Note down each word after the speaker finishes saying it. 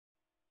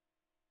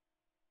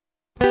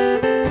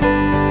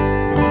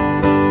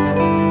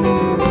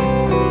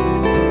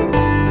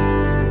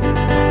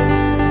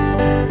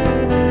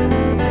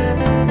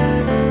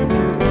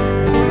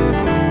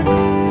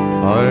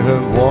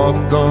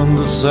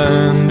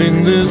sand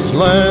in this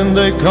land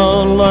they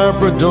call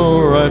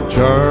Labrador. I've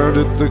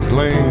charted the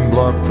claim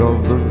block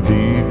of the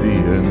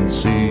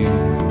VBNC,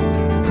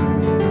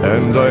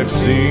 and I've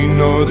seen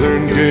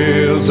northern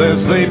gales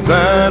as they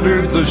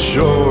battered the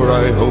shore.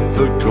 I hope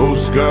the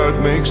Coast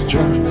Guard makes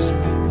charts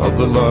of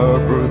the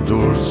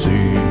Labrador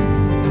Sea.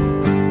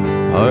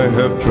 I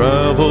have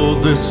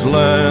traveled this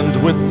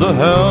land with the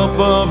help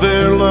of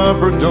Air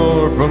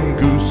Labrador, from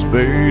Goose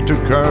Bay to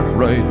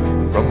Cartwright,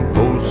 from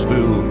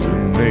Postville to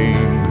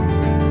Nain,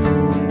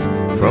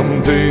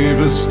 from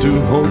Davis to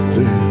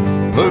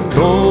Hopedale,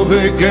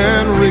 Makovic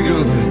and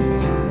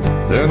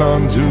Rigolet, then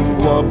on to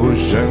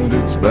Wabush and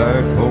it's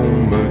back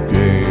home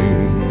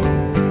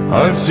again.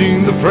 I've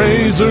seen the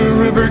Fraser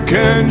River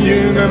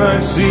Canyon and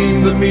I've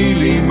seen the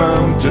Mealy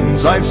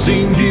Mountains. I've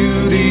seen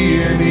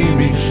Beauty and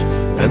Emish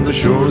and the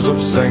shores of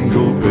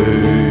Sango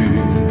Bay.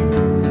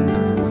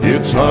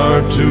 It's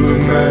hard to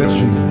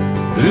imagine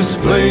this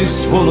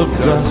place full of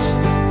dust,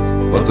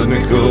 but the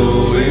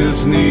nickel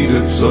is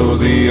needed so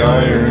the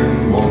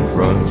iron won't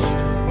rust.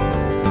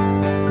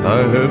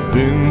 I have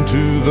been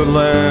to the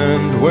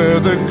land where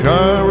the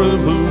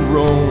caribou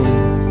roam.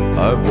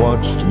 I've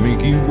watched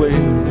minke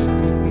whales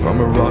from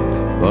a rock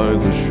by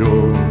the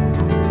shore,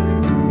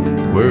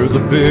 where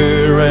the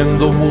bear and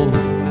the wolf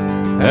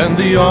and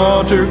the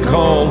otter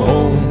call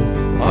home.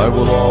 I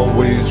will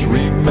always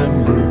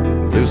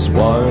remember this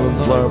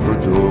wild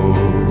Labrador.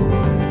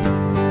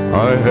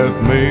 I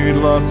have made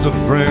lots of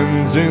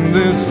friends in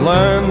this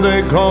land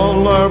they call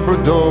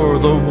Labrador,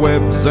 the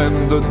Webbs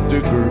and the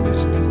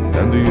Dickers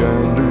and the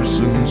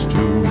Andersons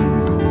too,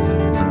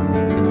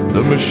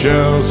 the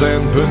Michelles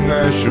and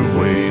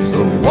Panashaways,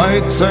 the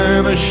Whites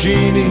and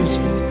Asheenis,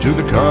 to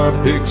the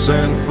Carpicks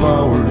and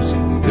Flowers,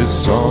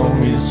 this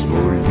song is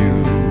for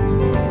you.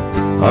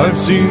 I've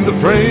seen the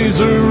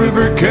Fraser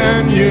River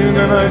Canyon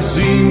and I've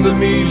seen the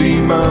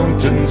Mealy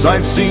Mountains.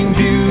 I've seen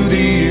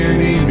Beauty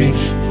and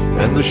Emish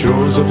and the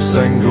shores of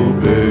Sango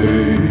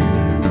Bay.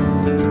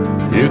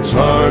 It's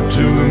hard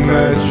to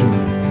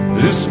imagine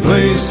this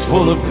place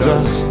full of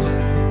dust,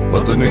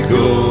 but the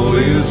nickel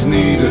is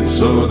needed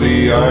so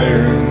the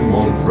iron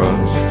won't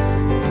rust.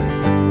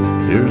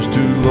 Here's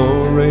to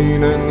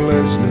Lorraine and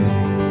Leslie,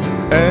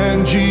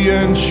 Angie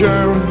and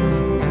Sharon,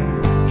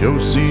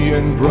 Josie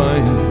and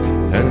Brian,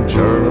 and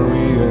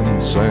Charlie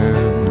and Sam.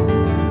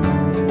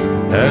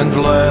 And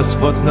last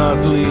but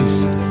not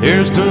least,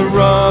 here's to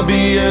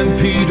Robbie and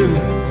Peter,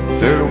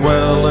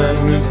 farewell and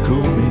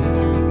Nukumi,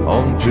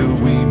 until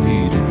we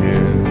meet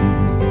again.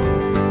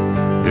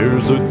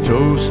 Here's a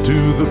toast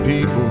to the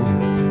people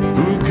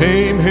who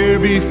came here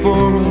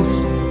before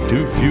us,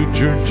 to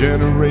future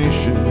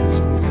generations,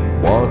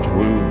 what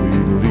will we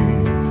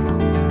leave?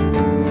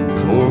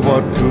 For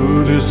what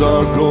good is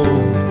our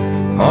gold?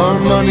 Our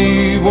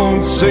money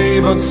won't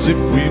save us if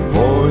we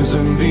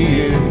poison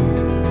the air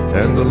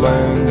and the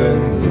land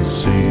and the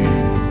sea.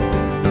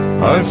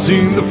 I've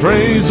seen the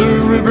Fraser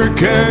River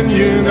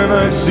Canyon and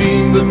I've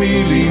seen the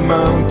Mealy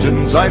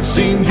Mountains. I've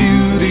seen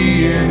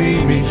Beauty and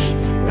Emish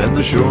and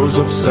the shores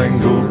of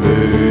Sango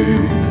Bay.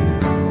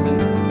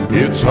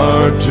 It's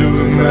hard to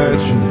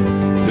imagine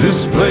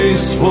this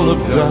place full of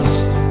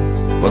dust,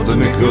 but the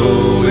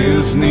nickel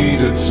is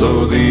needed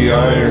so the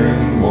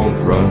iron won't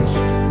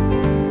rust.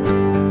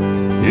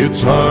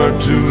 It's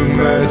hard to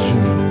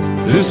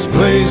imagine this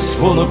place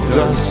full of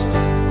dust,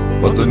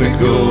 but the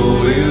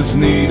nickel is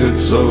needed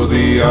so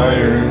the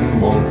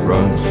iron won't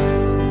rust.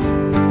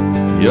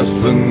 Yes,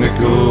 the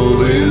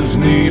nickel is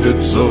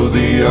needed so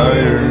the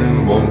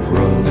iron won't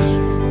rust.